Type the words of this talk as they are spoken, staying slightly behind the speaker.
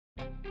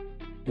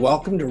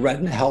Welcome to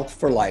Retina Health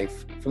for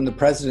Life from the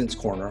President's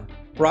Corner,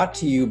 brought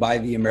to you by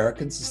the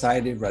American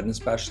Society of Retina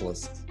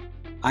Specialists.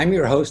 I'm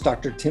your host,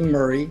 Dr. Tim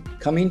Murray,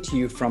 coming to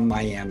you from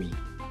Miami.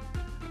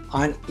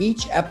 On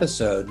each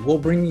episode, we'll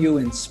bring you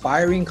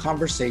inspiring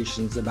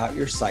conversations about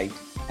your sight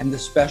and the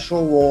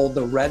special role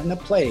the retina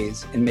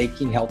plays in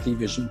making healthy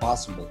vision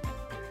possible.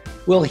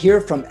 We'll hear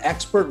from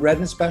expert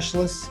retina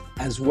specialists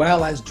as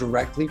well as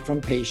directly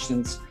from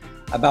patients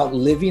about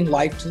living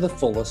life to the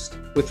fullest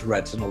with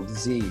retinal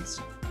disease.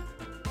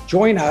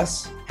 Join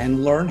us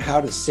and learn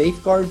how to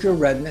safeguard your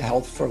retina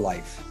health for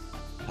life.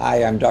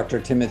 Hi, I'm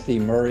Dr. Timothy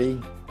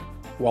Murray,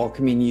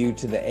 welcoming you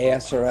to the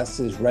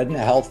ASRS's Retina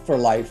Health for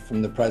Life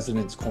from the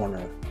President's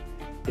Corner.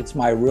 It's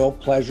my real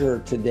pleasure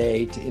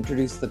today to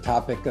introduce the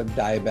topic of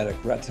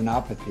diabetic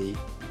retinopathy.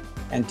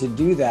 And to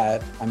do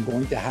that, I'm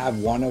going to have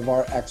one of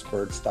our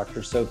experts,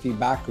 Dr. Sophie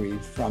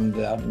Bakri from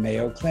the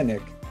Mayo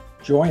Clinic,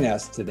 join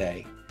us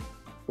today.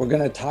 We're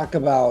going to talk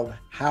about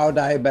how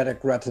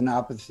diabetic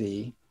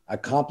retinopathy, a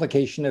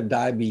complication of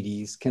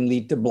diabetes, can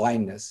lead to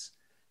blindness,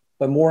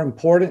 but more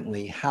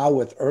importantly, how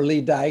with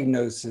early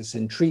diagnosis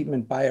and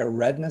treatment by a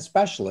retina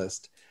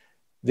specialist,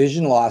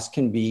 vision loss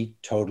can be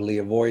totally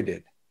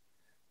avoided.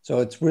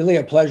 So it's really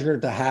a pleasure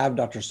to have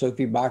Dr.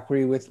 Sophie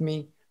Bakri with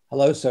me.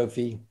 Hello,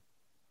 Sophie.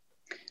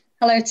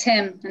 Hello,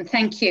 Tim, and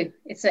thank you.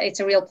 It's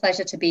a real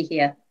pleasure to be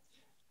here.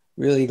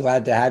 Really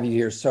glad to have you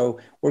here. So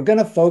we're going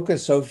to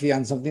focus, Sophie,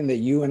 on something that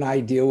you and I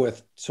deal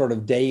with sort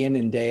of day in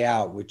and day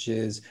out, which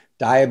is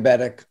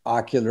diabetic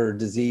ocular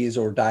disease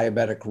or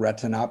diabetic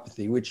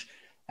retinopathy, which,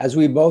 as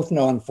we both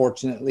know,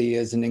 unfortunately,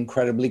 is an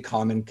incredibly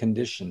common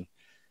condition.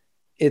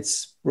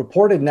 It's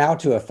reported now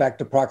to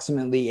affect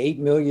approximately 8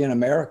 million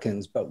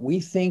Americans, but we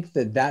think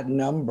that that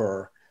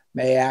number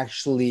may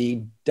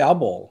actually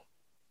double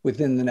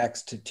within the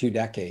next 2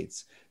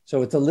 decades.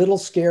 So it's a little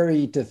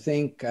scary to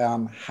think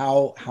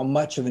how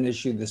much of an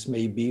issue this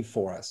may be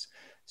for us.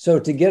 So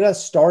to get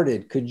us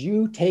started, could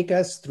you take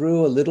us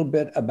through a little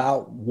bit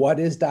about what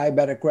is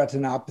diabetic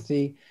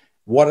retinopathy,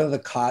 what are the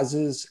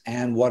causes,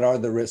 and what are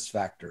the risk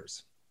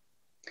factors?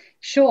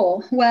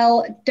 Sure.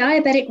 Well,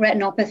 diabetic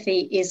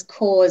retinopathy is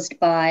caused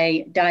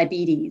by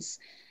diabetes.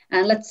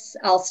 And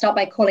I'll start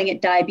by calling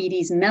it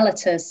diabetes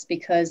mellitus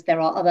because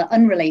there are other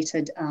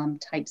unrelated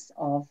types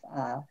of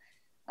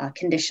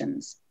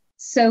conditions.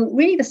 So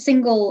really the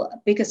single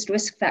biggest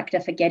risk factor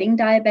for getting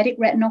diabetic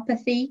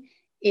retinopathy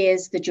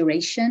is the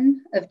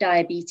duration of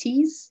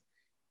diabetes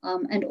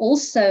and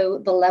also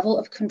the level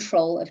of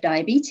control of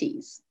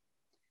diabetes.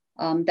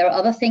 There are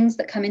other things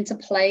that come into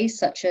play,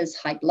 such as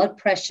high blood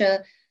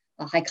pressure,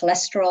 high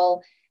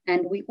cholesterol,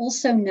 and we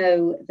also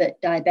know that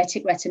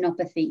diabetic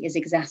retinopathy is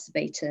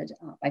exacerbated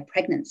by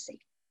pregnancy.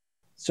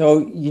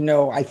 So,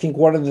 I think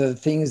one of the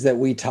things that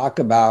we talk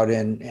about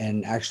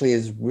and actually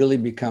has really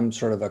become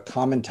sort of a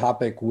common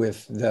topic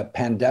with the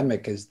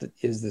pandemic is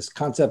this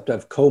concept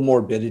of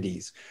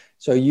comorbidities.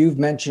 So you've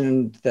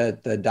mentioned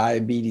that the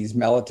diabetes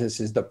mellitus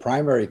is the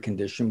primary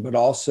condition, but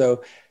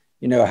also,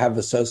 have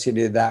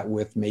associated that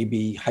with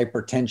maybe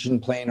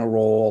hypertension playing a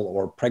role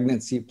or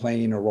pregnancy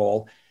playing a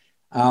role.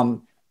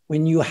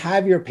 When you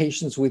have your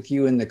patients with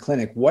you in the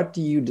clinic, what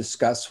do you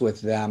discuss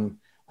with them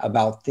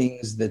about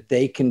things that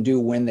they can do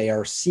when they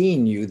are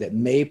seeing you that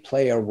may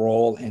play a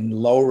role in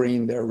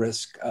lowering their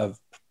risk of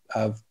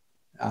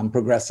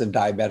progressive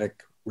diabetic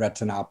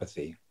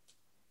retinopathy?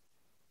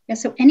 Yeah,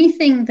 so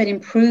anything that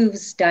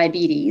improves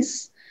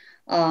diabetes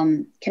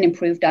can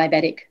improve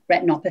diabetic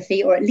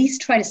retinopathy, or at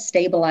least try to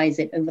stabilize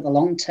it over the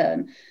long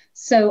term.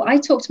 So I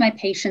talk to my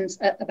patients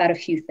about a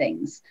few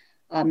things.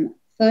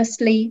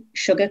 Firstly,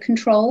 sugar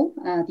control,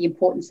 the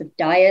importance of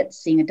diet,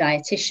 seeing a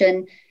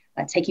dietitian,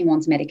 taking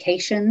one's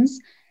medications,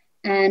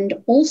 and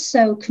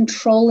also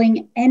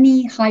controlling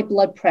any high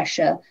blood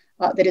pressure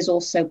that is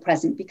also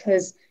present,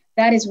 because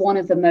that is one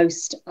of the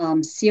most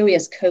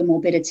serious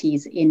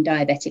comorbidities in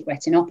diabetic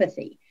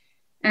retinopathy.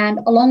 And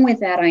along with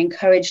that, I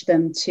encourage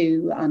them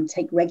to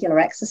take regular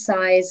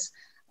exercise,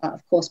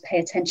 of course, pay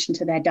attention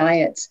to their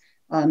diet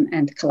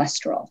and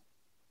cholesterol.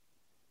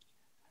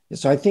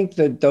 So I think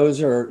that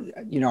those are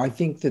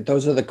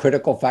the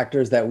critical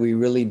factors that we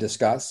really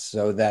discuss,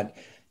 so that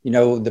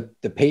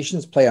the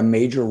patients play a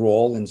major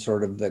role in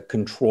sort of the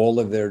control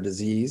of their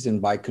disease.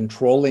 And by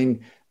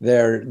controlling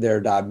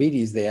their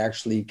diabetes, they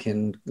actually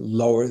can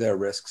lower their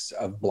risks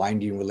of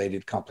blinding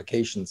related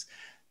complications.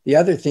 The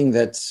other thing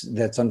that's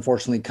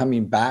unfortunately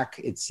coming back,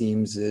 it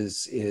seems,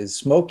 is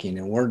smoking.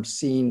 And we're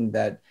seeing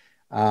that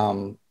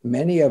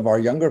many of our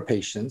younger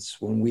patients,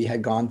 when we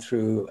had gone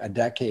through a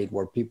decade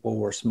where people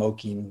were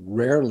smoking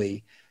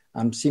rarely,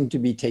 seem to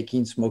be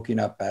taking smoking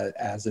up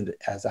as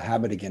a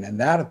habit again. And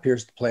that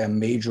appears to play a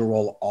major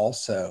role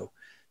also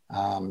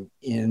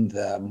in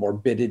the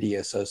morbidity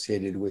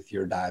associated with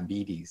your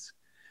diabetes.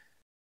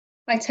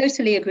 I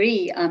totally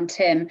agree,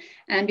 Tim.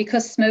 And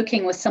because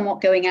smoking was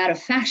somewhat going out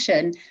of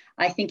fashion,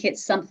 I think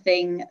it's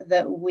something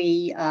that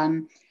we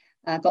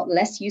got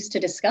less used to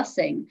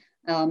discussing.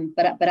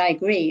 But I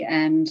agree.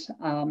 And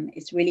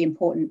it's really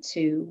important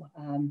to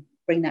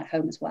bring that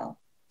home as well.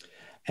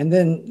 And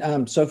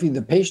then, Sophie,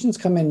 the patients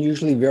come in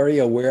usually very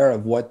aware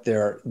of what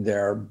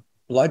their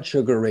blood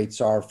sugar rates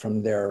are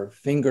from their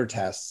finger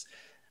tests.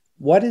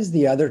 What is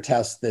the other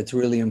test that's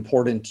really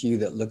important to you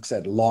that looks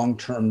at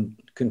long-term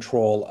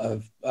control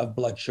of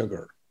blood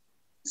sugar?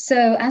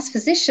 So as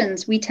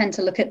physicians, we tend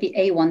to look at the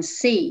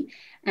A1C.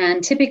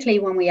 And typically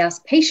when we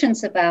ask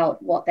patients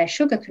about what their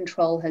sugar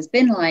control has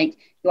been like,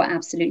 you're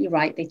absolutely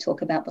right. They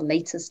talk about the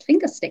latest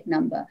finger stick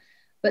number.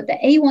 But the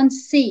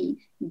A1C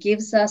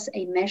gives us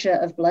a measure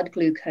of blood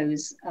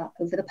glucose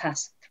over the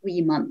past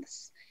 3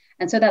 months.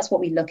 And so that's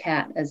what we look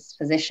at as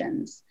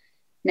physicians.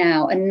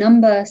 Now, a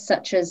number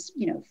such as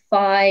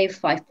 5,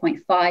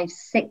 5.5,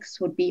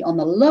 6 would be on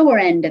the lower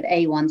end of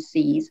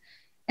A1Cs.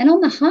 And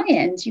on the high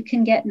end, you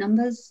can get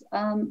numbers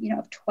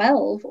of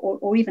 12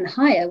 or even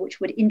higher, which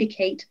would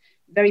indicate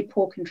very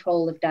poor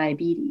control of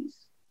diabetes.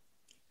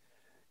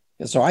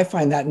 So I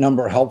find that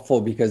number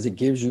helpful because it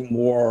gives you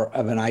more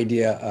of an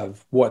idea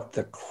of what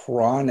the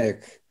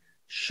chronic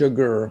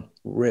sugar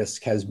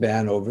risk has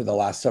been over the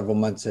last several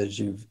months, as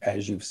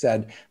you've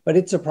said. But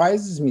it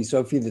surprises me,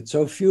 Sophie, that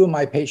so few of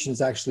my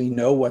patients actually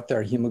know what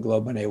their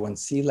hemoglobin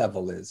A1C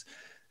level is.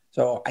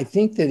 So I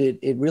think that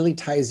it really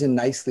ties in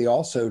nicely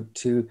also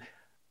to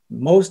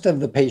most of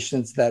the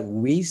patients that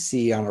we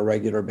see on a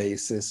regular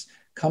basis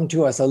come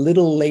to us a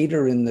little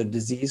later in the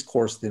disease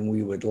course than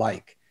we would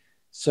like.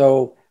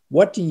 So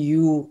what do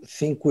you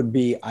think would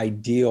be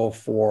ideal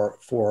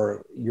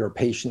for your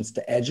patients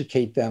to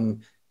educate them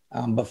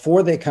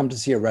before they come to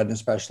see a retina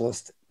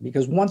specialist?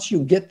 Because once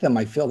you get them,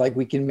 I feel like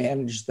we can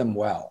manage them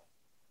well.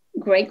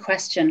 Great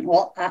question.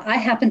 Well, I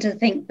happen to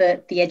think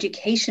that the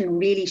education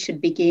really should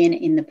begin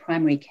in the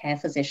primary care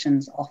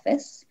physician's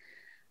office.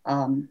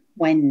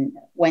 When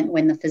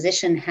the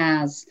physician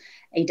has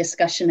a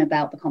discussion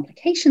about the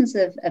complications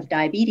of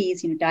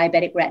diabetes,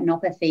 diabetic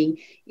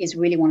retinopathy is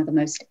really one of the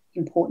most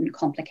important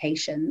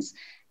complications.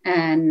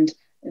 And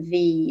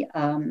the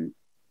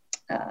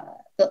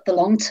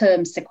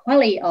long-term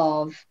sequelae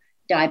of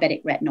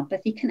diabetic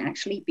retinopathy can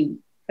actually be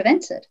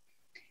prevented.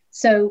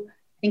 So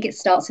I think it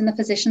starts in the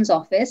physician's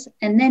office.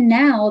 And then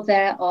now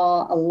there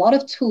are a lot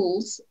of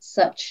tools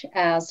such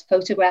as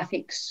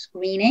photographic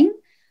screening,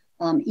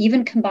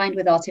 even combined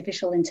with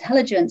artificial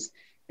intelligence,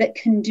 that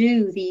can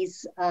do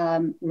these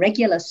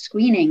regular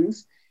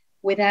screenings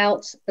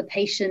without the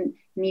patient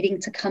needing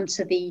to come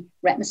to the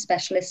retina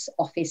specialist's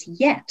office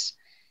yet.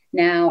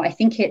 Now, I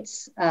think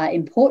it's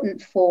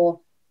important for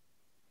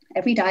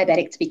every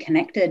diabetic to be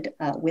connected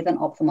with an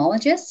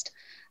ophthalmologist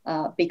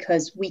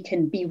because we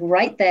can be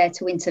right there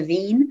to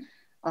intervene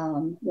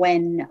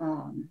when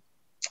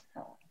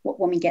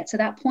we get to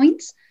that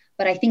point.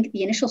 But I think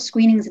the initial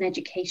screenings and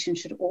education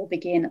should all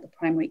begin at the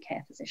primary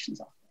care physician's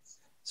office.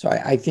 So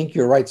I think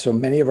you're right. So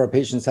many of our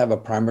patients have a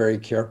primary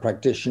care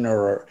practitioner,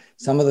 or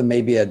some of them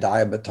may be a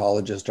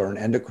diabetologist or an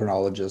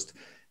endocrinologist.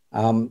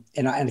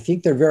 And I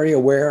think they're very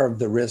aware of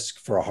the risk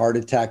for a heart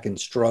attack and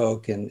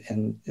stroke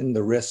and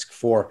the risk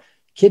for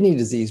kidney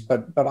disease.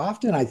 But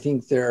often I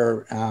think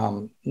they're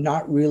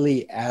not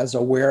really as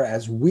aware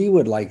as we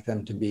would like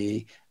them to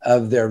be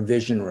of their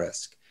vision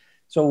risk.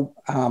 So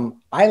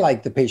I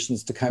like the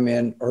patients to come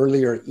in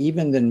earlier,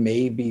 even than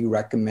may be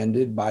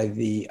recommended by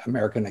the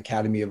American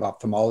Academy of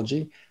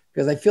Ophthalmology,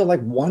 because I feel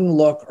like one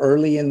look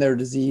early in their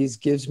disease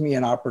gives me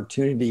an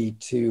opportunity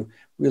to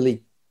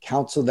really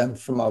counsel them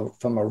from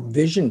a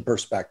vision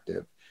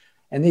perspective.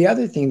 And the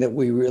other thing that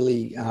we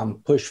really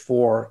push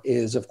for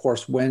is, of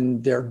course,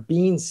 when they're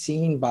being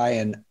seen by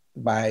an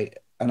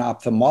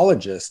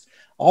ophthalmologist,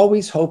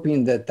 always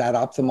hoping that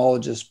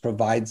ophthalmologist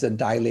provides a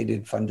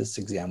dilated fundus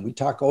exam. We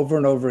talk over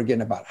and over again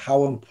about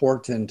how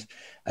important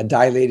a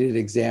dilated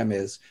exam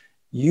is.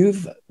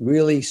 You've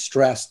really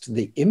stressed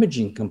the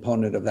imaging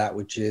component of that,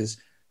 which is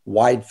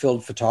wide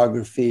field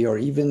photography or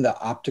even the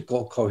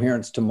optical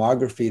coherence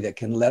tomography that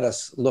can let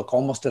us look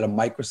almost at a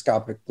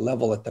microscopic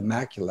level at the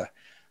macula.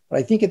 But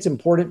I think it's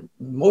important.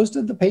 Most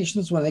of the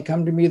patients, when they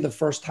come to me the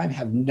first time,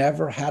 have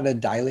never had a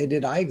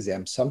dilated eye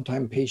exam.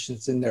 Sometimes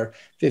patients in their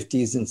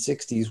 50s and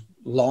 60s,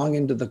 long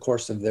into the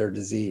course of their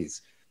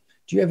disease.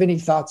 Do you have any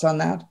thoughts on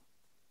that?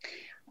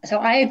 So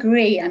I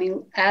agree. I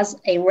mean, as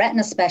a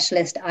retina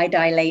specialist, I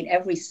dilate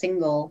every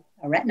single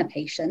retina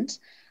patient,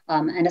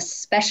 and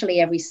especially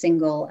every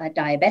single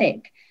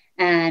diabetic.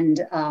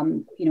 And,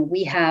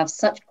 we have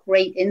such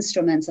great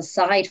instruments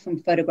aside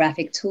from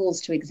photographic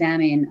tools to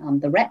examine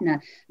the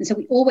retina. And so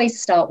we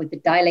always start with the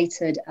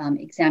dilated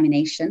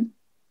examination.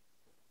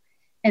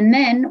 And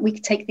then we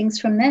take things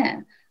from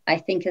there. I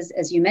think,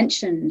 as you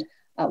mentioned,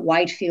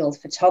 wide field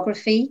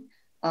photography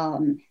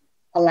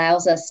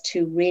allows us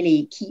to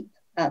really keep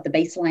the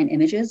baseline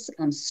images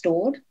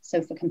stored.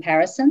 So for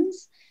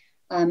comparisons.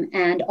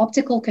 And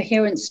optical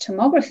coherence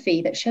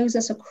tomography that shows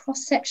us a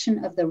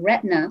cross-section of the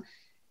retina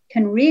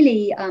can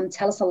really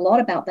tell us a lot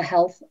about the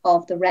health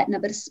of the retina,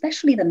 but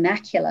especially the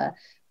macula,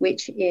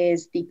 which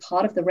is the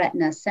part of the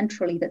retina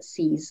centrally that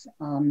sees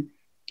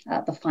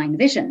the fine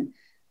vision.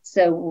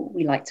 So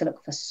we like to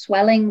look for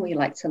swelling. We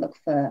like to look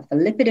for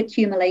lipid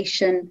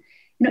accumulation.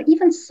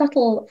 even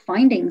subtle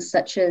findings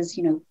such as,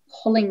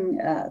 pulling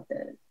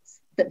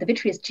the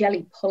vitreous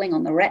jelly pulling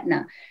on the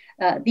retina.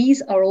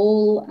 These are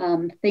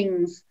all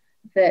things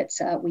that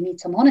we need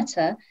to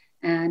monitor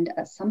and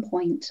at some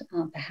point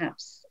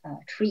perhaps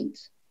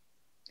treat.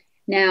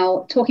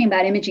 Now, talking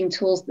about imaging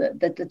tools,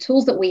 the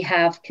tools that we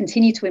have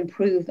continue to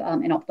improve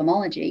in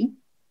ophthalmology.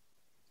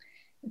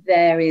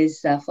 There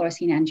is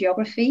fluorescein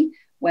angiography,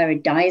 where a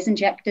dye is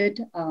injected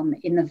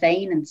in the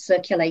vein and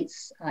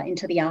circulates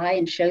into the eye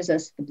and shows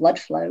us the blood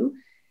flow.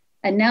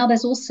 And now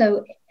there's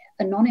also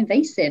a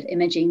non-invasive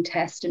imaging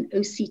test, an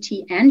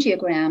OCT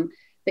angiogram,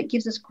 that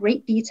gives us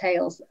great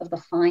details of the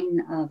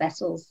fine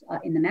vessels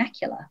in the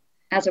macula.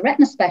 As a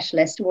retina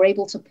specialist, we're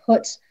able to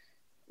put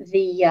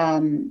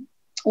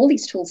all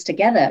these tools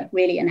together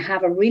really and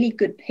have a really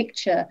good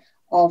picture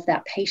of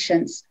that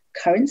patient's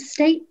current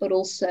state, but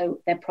also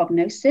their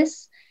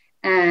prognosis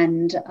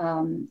and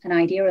an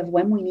idea of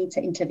when we need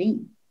to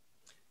intervene.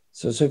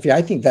 So, Sophia,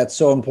 I think that's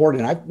so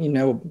important. I,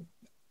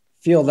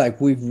 feel like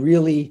we've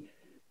really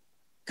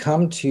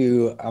come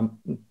to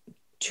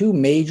two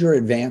major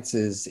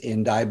advances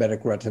in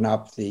diabetic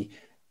retinopathy.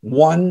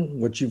 One,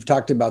 which you've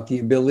talked about, the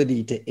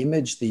ability to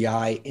image the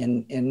eye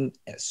in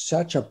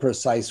such a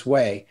precise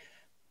way.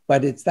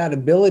 But it's that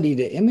ability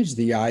to image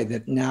the eye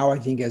that now I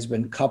think has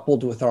been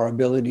coupled with our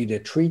ability to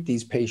treat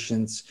these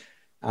patients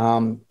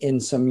in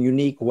some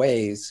unique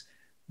ways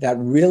that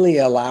really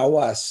allow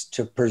us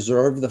to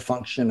preserve the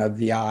function of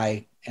the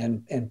eye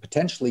and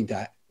potentially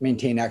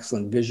maintain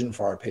excellent vision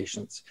for our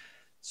patients.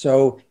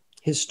 So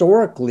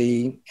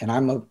historically, and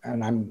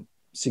I'm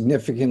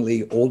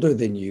significantly older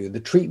than you, the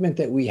treatment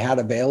that we had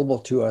available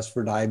to us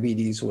for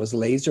diabetes was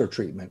laser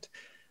treatment.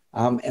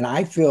 And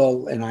I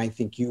feel, and I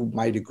think you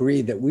might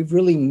agree, that we've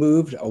really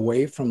moved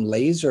away from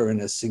laser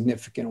in a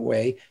significant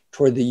way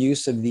toward the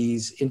use of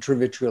these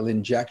intravitreal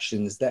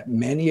injections that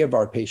many of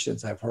our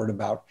patients I've heard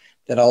about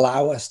that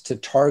allow us to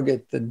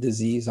target the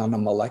disease on a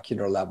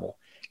molecular level.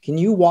 Can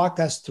you walk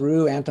us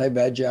through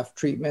anti-VEGF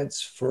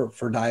treatments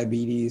for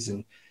diabetes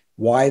and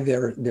why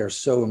they're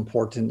so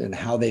important and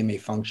how they may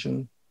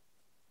function?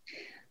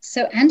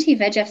 So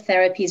anti-VEGF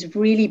therapy has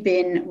really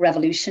been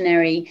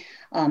revolutionary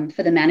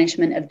for the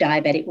management of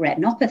diabetic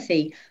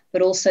retinopathy,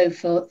 but also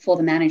for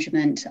the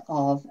management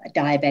of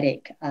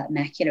diabetic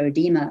macular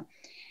edema.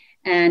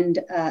 And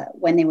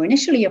when they were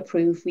initially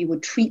approved, we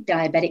would treat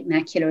diabetic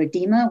macular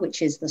edema,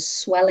 which is the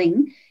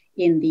swelling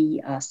in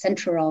the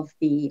center of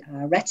the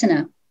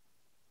retina.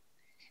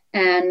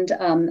 And,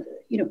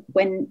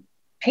 when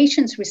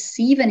patients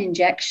receive an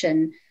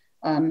injection,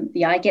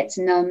 the eye gets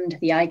numbed,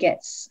 the eye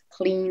gets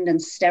cleaned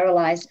and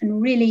sterilized,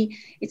 and really,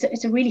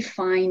 it's a really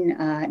fine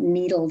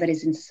needle that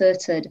is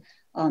inserted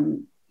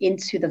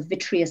into the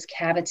vitreous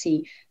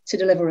cavity to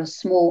deliver a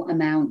small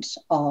amount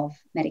of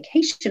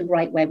medication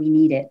right where we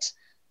need it,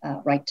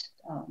 right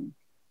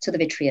to the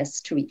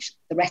vitreous to reach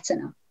the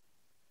retina.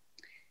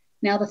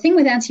 Now, the thing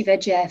with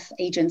anti-VEGF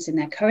agents in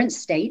their current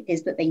state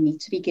is that they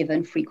need to be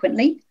given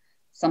frequently,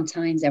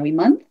 sometimes every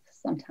month,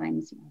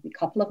 sometimes every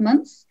couple of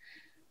months.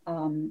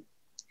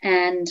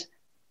 And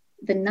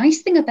the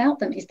nice thing about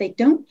them is they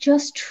don't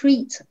just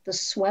treat the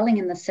swelling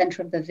in the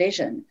center of the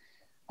vision.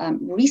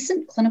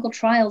 Recent clinical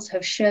trials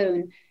have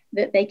shown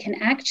that they can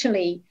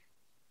actually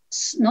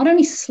not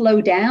only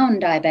slow down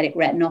diabetic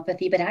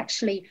retinopathy, but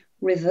actually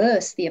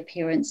reverse the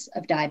appearance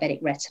of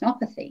diabetic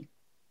retinopathy.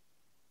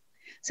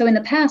 So in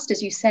the past,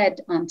 as you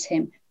said,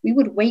 Tim, we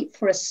would wait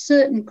for a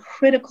certain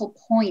critical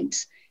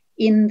point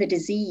in the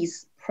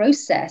disease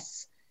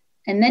process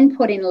and then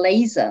put in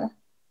laser,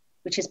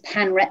 which is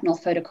pan-retinal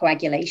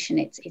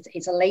photocoagulation.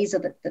 It's a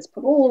laser that's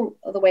put all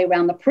the way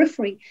around the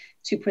periphery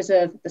to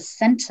preserve the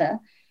center.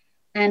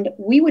 And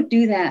we would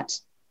do that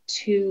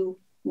to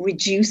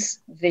reduce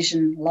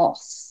vision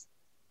loss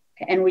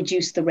and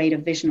reduce the rate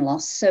of vision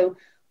loss. So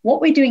what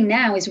we're doing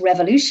now is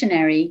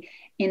revolutionary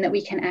in that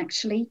we can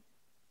actually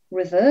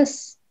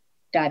reverse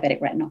diabetic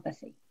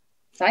retinopathy.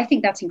 So I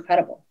think that's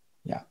incredible.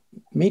 Yeah,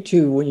 me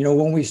too.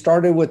 When we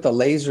started with the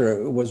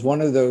laser, it was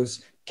one of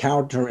those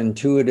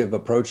counterintuitive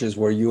approaches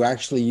where you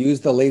actually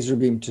use the laser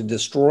beam to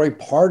destroy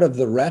part of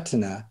the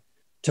retina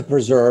to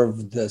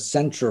preserve the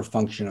center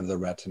function of the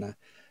retina.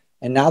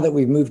 And now that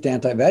we've moved to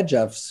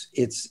anti-VEGFs,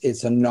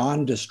 it's a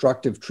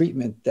non-destructive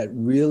treatment that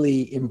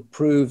really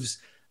improves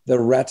the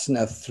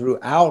retina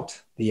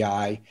throughout the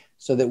eye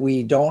so that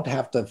we don't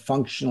have to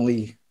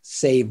functionally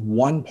save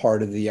one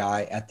part of the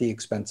eye at the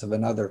expense of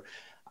another.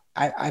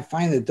 I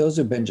find that those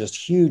have been just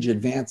huge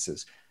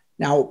advances.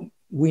 Now,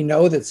 we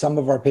know that some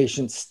of our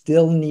patients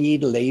still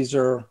need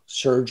laser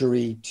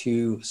surgery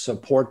to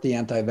support the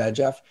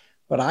anti-VEGF,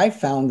 but I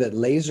found that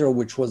laser,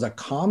 which was a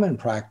common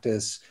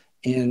practice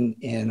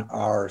in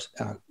our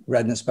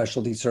retina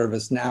specialty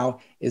service,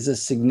 now is a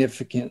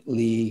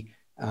significantly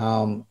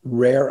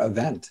rare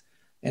event.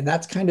 And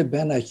that's kind of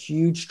been a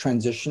huge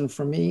transition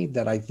for me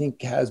that I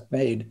think has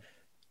made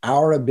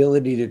our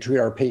ability to treat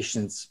our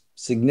patients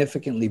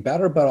significantly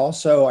better, but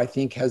also I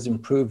think has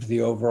improved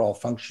the overall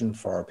function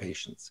for our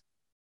patients.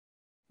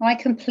 I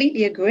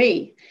completely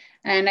agree.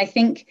 And I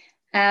think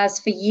as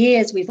for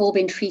years we've all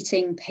been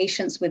treating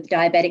patients with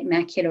diabetic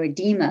macular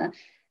edema,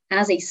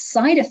 as a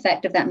side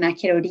effect of that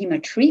macular edema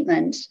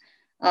treatment,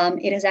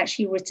 it has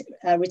actually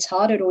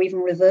retarded or even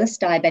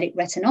reversed diabetic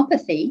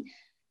retinopathy.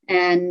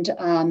 And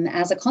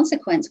as a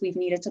consequence, we've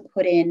needed to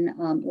put in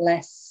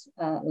less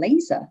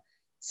laser.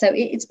 So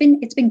it's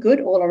been good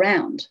all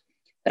around.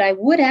 But I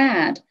would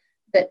add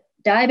that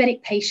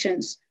diabetic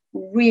patients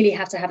really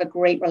have to have a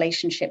great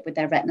relationship with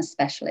their retina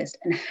specialist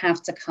and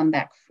have to come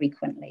back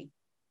frequently,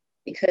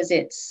 because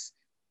it's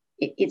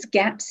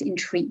gaps in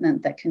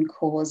treatment that can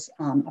cause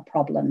a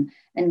problem,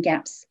 and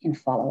gaps in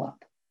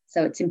follow-up.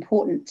 So it's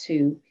important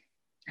to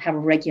have a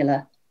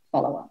regular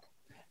follow-up.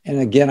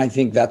 And again, I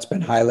think that's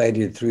been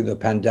highlighted through the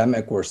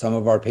pandemic, where some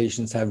of our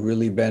patients have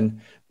really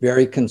been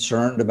very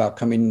concerned about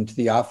coming into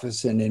the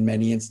office, and in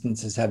many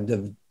instances have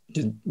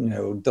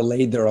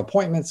delayed their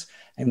appointments.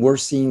 And we're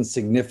seeing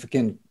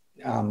significant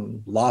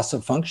loss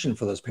of function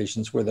for those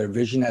patients, where their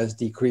vision has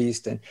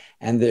decreased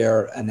and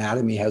their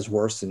anatomy has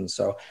worsened.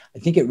 So I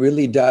think it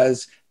really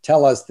does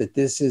tell us that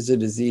this is a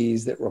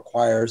disease that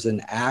requires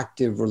an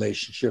active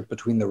relationship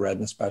between the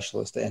retina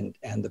specialist and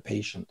the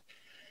patient.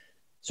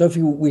 So if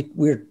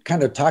we're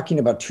kind of talking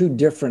about two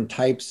different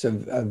types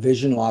of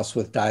vision loss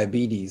with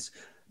diabetes,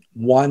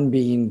 one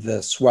being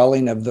the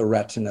swelling of the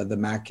retina, the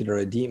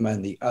macular edema,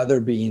 and the other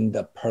being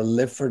the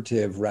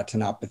proliferative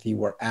retinopathy,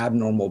 where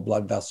abnormal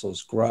blood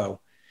vessels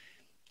grow.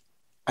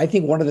 I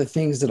think one of the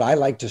things that I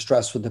like to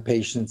stress with the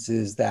patients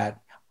is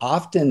that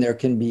often there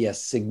can be a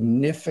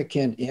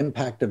significant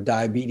impact of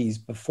diabetes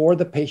before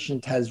the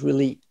patient has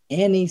really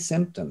any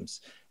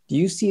symptoms. Do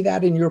you see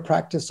that in your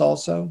practice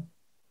also?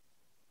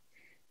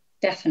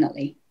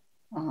 Definitely.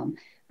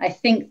 I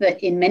think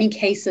that in many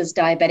cases,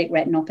 diabetic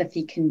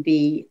retinopathy can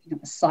be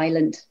a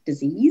silent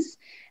disease.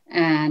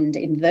 And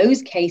in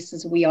those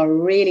cases, we are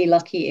really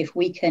lucky if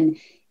we can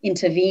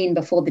intervene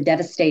before the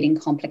devastating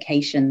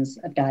complications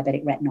of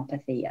diabetic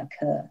retinopathy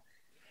occur.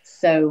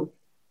 So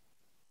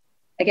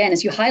again,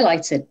 as you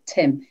highlighted,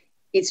 Tim,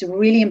 it's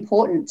really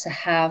important to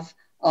have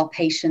our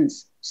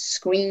patients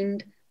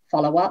screened,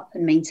 follow up,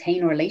 and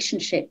maintain a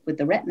relationship with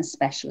the retina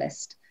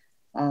specialist,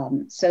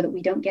 so that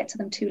we don't get to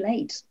them too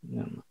late.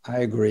 Yeah, I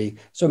agree.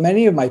 So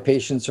many of my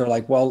patients are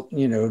like, well,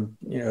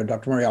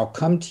 Dr. Murray, I'll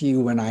come to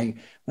you when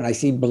I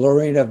see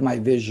blurring of my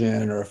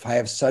vision, or if I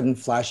have sudden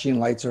flashing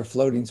lights or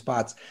floating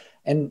spots.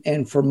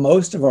 And for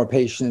most of our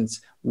patients,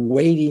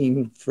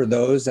 waiting for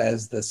those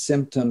as the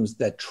symptoms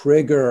that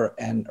trigger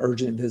an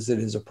urgent visit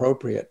is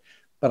appropriate.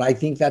 But I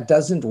think that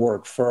doesn't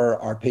work for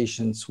our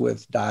patients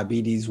with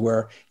diabetes,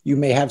 where you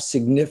may have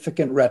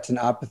significant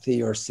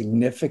retinopathy or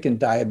significant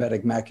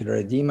diabetic macular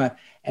edema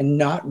and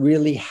not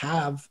really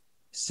have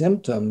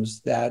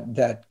symptoms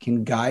that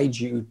can guide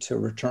you to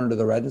return to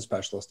the retina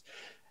specialist.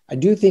 I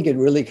do think it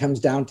really comes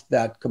down to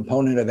that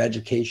component of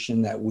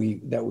education that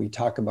we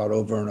talk about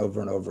over and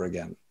over and over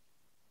again.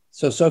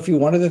 So Sophie,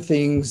 one of the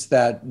things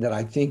that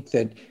I think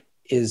that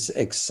is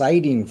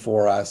exciting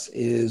for us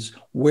is,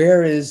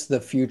 where is the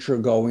future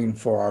going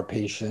for our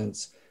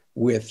patients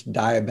with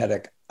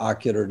diabetic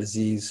ocular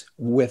disease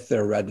with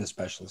their retina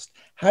specialist?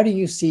 How do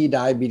you see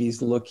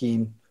diabetes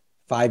looking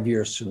 5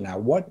 years from now?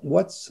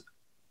 What's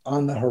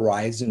on the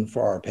horizon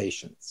for our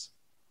patients?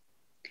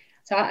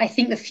 So I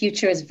think the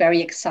future is very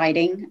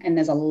exciting, and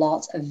there's a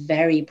lot of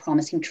very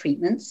promising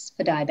treatments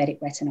for diabetic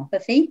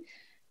retinopathy.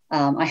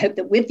 I hope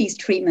that with these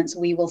treatments,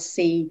 we will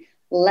see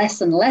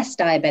less and less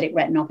diabetic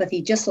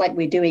retinopathy, just like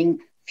we're doing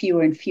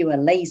fewer and fewer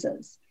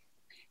lasers.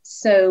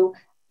 So,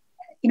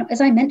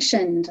 as I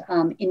mentioned,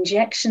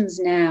 injections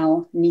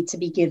now need to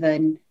be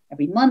given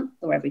every month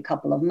or every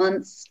couple of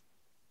months,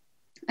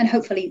 and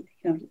hopefully,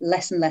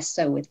 less and less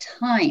so with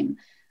time.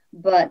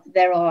 But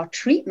there are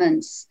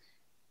treatments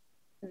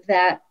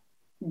that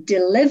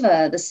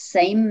deliver the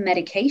same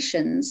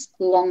medications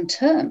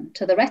long-term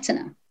to the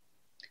retina.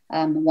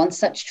 One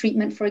such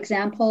treatment, for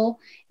example,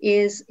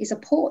 is a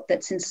port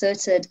that's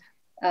inserted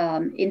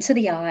into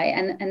the eye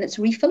and it's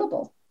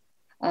refillable.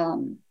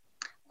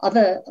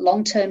 Other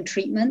long-term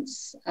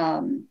treatments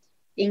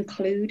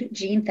include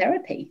gene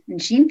therapy. And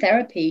gene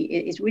therapy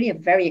is really a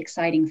very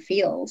exciting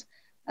field,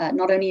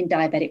 not only in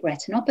diabetic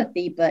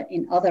retinopathy, but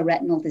in other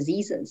retinal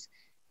diseases.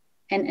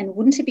 And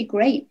wouldn't it be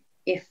great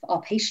if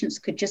our patients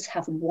could just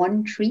have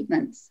one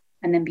treatment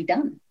and then be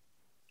done?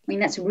 I mean,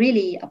 that's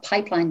really a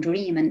pipeline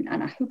dream, and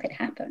I hope it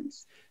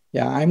happens.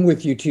 Yeah, I'm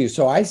with you too.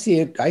 So I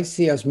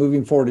see us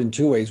moving forward in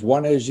two ways.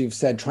 One, as you've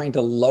said, trying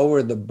to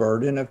lower the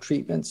burden of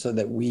treatment so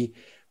that we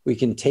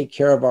can take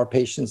care of our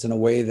patients in a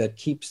way that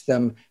keeps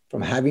them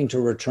from having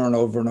to return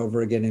over and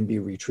over again and be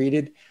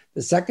retreated.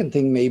 The second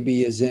thing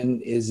maybe is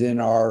in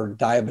our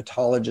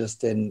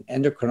diabetologist and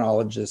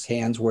endocrinologist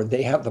hands, where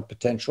they have the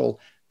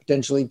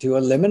potentially to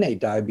eliminate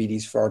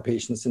diabetes for our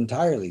patients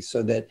entirely,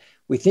 so that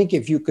we think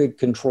if you could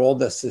control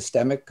the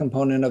systemic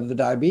component of the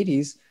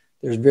diabetes,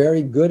 there's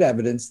very good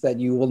evidence that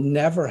you will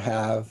never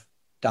have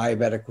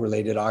diabetic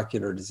related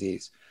ocular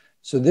disease.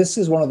 So this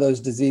is one of those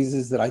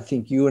diseases that I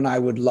think you and I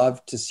would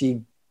love to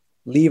see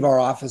leave our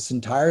office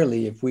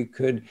entirely if we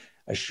could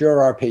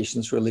assure our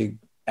patients really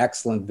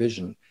excellent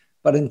vision.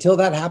 But until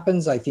that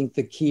happens, I think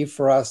the key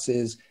for us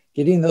is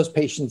getting those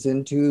patients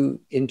into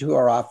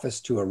our office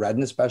to a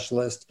retina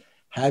specialist,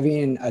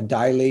 having a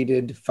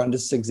dilated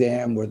fundus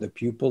exam where the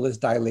pupil is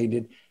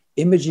dilated,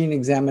 imaging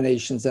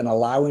examinations, and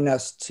allowing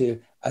us to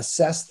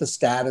assess the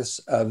status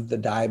of the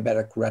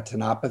diabetic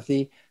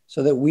retinopathy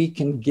so that we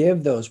can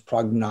give those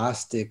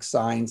prognostic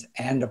signs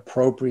and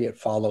appropriate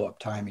follow-up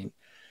timing.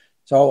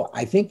 So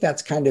I think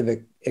that's kind of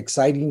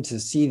exciting to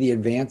see the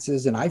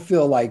advances. And I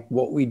feel like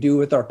what we do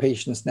with our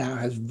patients now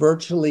has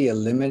virtually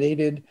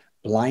eliminated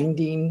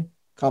blinding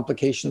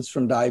complications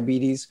from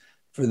diabetes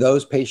for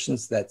those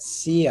patients that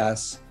see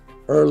us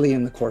early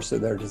in the course of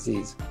their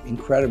disease.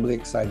 Incredibly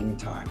exciting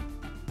time.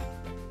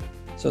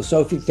 So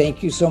Sophie,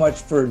 thank you so much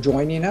for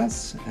joining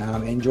us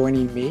and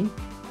joining me.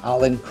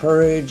 I'll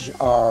encourage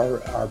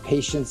our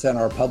patients and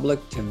our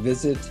public to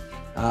visit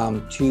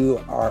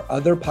to our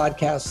other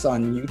podcasts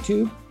on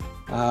YouTube,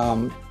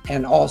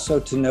 and also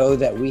to know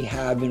that we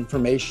have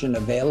information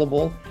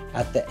available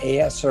at the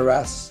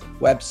ASRS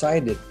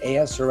website at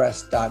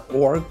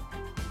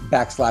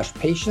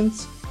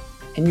asrs.org/patients.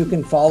 And you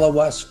can follow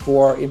us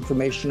for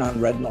information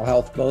on retinal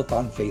health, both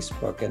on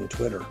Facebook and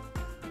Twitter.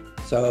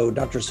 So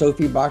Dr.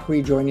 Sophie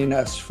Bakri joining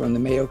us from the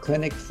Mayo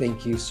Clinic,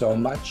 thank you so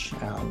much.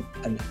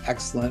 An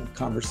excellent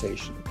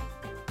conversation.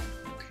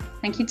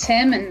 Thank you,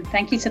 Tim, and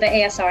thank you to the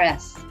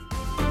ASRS.